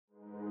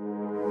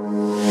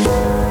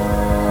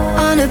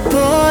a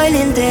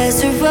boiling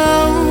desert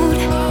road,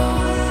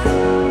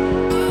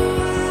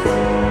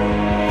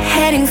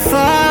 heading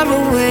far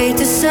away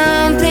to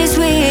some place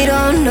we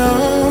don't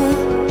know.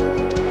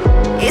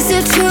 Is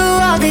it true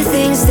all the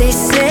things they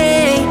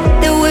say,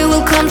 that we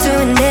will come to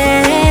an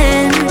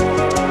end?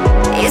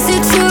 Is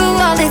it true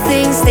all the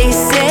things they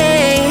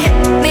say?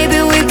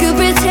 Maybe we could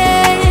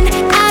pretend.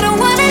 I don't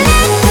wanna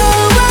let go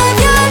of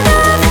your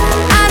love,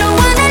 I don't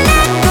wanna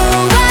let go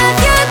of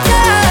your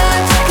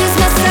touch, 'cause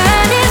my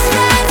sun is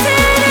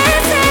rising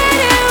and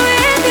setting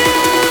with you.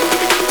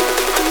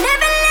 I'll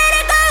never let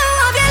it go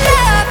of your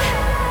love.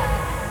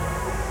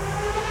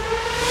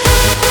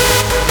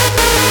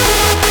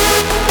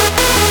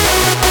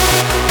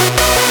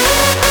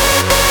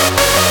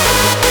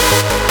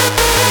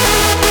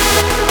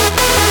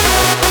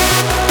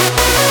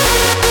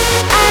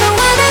 I don't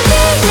wanna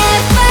be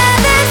left by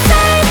the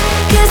side,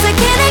 'cause I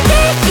cannot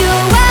get you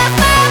off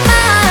my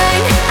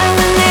mind. I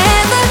will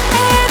never,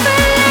 ever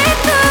let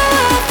go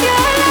of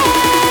your love.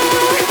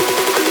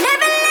 I'll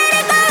never let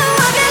it go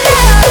of your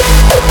love.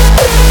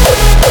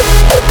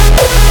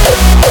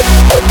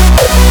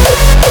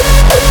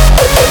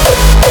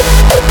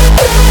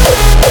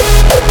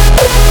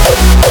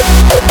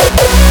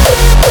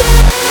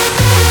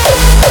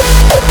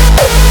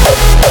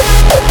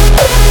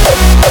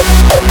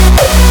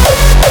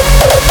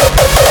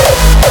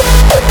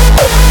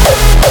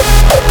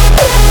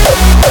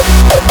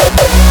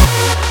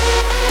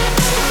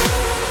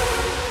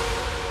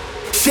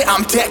 Shit,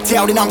 I'm decked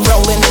out and I'm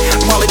rolling,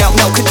 out,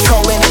 no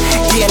controlling.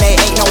 DNA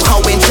ain't no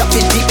hoeing, jumped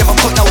in deep, never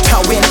put no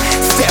toe in.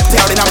 Stepped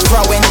out and I'm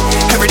growing,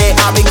 every day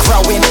I've been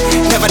growing.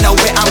 Never know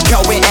where I'm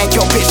going, and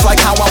your bitch like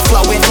how I'm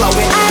flowing. I don't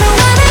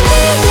wanna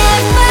be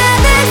left by